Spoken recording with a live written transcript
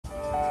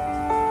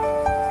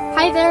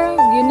Hi there!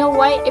 You know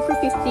why April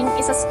 15th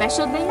is a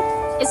special day?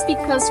 It's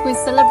because we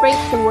celebrate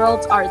the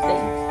World Art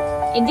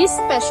Day. In this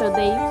special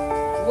day,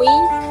 we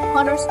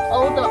honor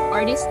all the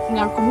artists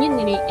in our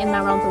community and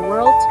around the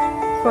world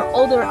for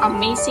all their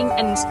amazing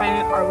and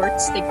inspiring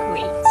artworks they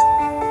create.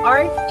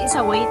 Art is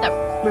a way that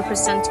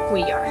represents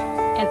who we are,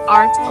 and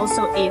art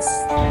also is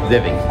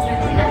living,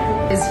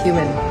 is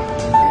human,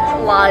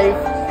 life,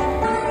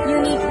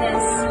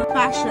 uniqueness,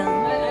 passion,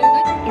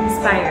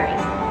 inspiring,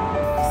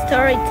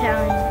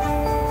 storytelling,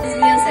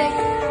 music,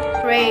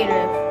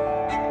 creative,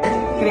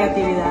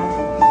 creatividad,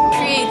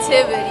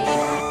 creativity,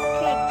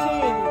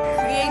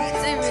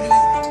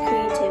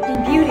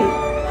 beauty,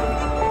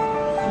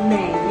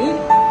 many,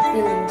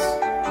 feelings,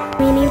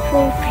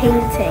 meaningful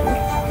painting,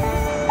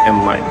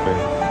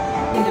 enlightenment,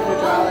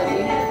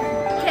 individuality,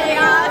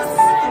 chaos,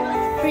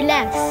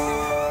 relax,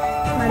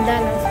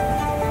 mandalas,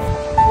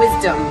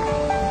 wisdom,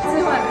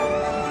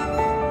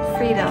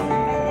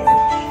 freedom,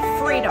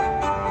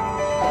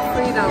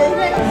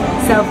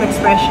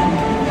 self-expression,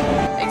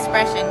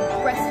 expression,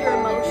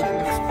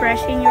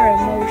 expressing your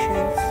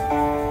emotions,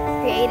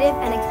 creative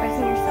and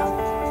expressing yourself,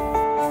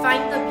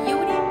 find the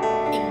beauty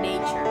in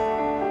nature,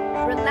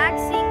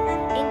 relaxing,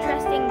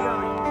 interesting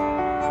drawing.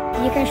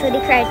 You can show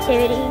the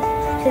creativity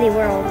to the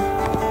world.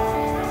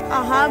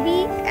 a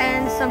hobby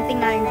and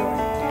something I enjoy.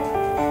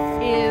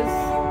 is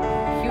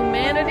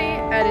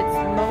humanity at its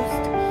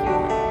most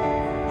human.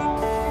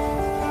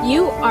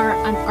 You are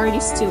an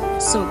artist too,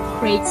 so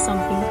create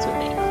something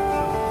today.